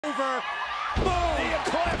Over. Boom. The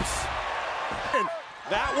eclipse.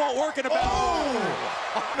 That won't work in a battle.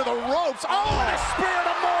 Under the ropes. Oh, and a spear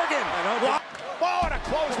to Morgan. Oh, and a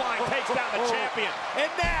clothesline takes down the champion. And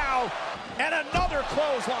now, and another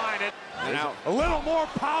clothesline. And now, a little more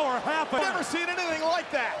power happening. Never seen anything like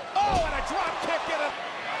that. Oh, and a drop kick and a...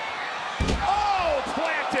 Oh,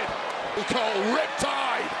 planted. We call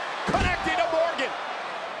riptide. Connecting to Morgan.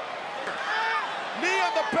 Knee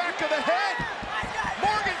on the back of the head.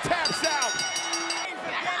 Morgan taps out.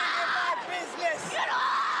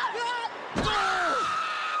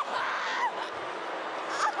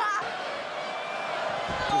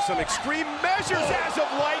 Some extreme measures as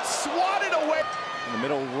of late, swatted away. In the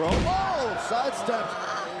middle rope. Oh, sidestepped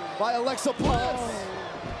by Alexa Bliss.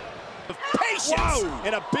 Patience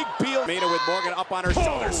and a big peel. Mina with Morgan up on her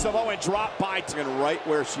shoulder. Samoan drop by. And right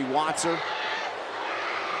where she wants her.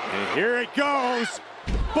 And here it goes.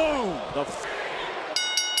 Boom.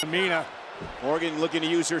 Mina. Morgan looking to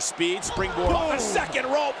use her speed. Springboard off the second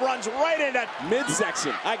rope. Runs right into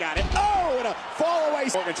midsection. I got it. Oh, and a fall away.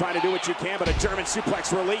 Morgan trying to do what you can, but a German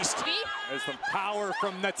suplex released. There's some power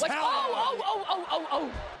from the talent. Oh.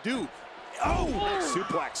 Dude. Oh,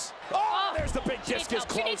 suplex. Oh, there's the big discus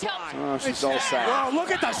clothesline. Oh, she's all sad. Wow, look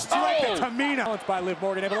at the strength of Tamina. It's by Liv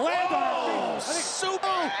Morgan, able to land on her feet. Super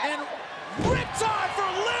and riptide for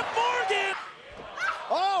Liv Morgan.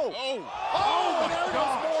 Oh my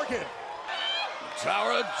God. Morgan.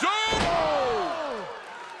 Tower of Doom!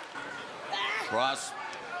 Cross.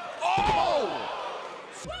 Oh!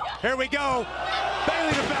 Here we go.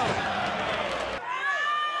 Bailey to belly.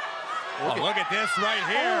 Look at this right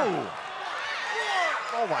here.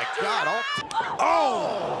 Oh my God.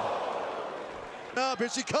 Up, here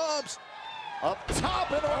she comes. Up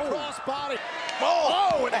top into a crossbody.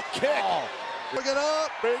 Oh, and a kick. Look it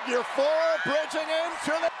up. Figure four, bridging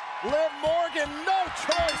into the... Liv Morgan, no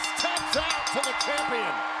choice, taps out to the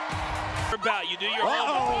champion. About you do your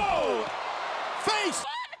own. Face.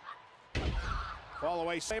 Fall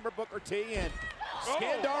away, Saber Booker T and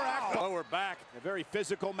Skandar Akbar. Lower back, a very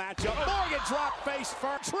physical matchup. Morgan drop face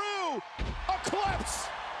first. True eclipse.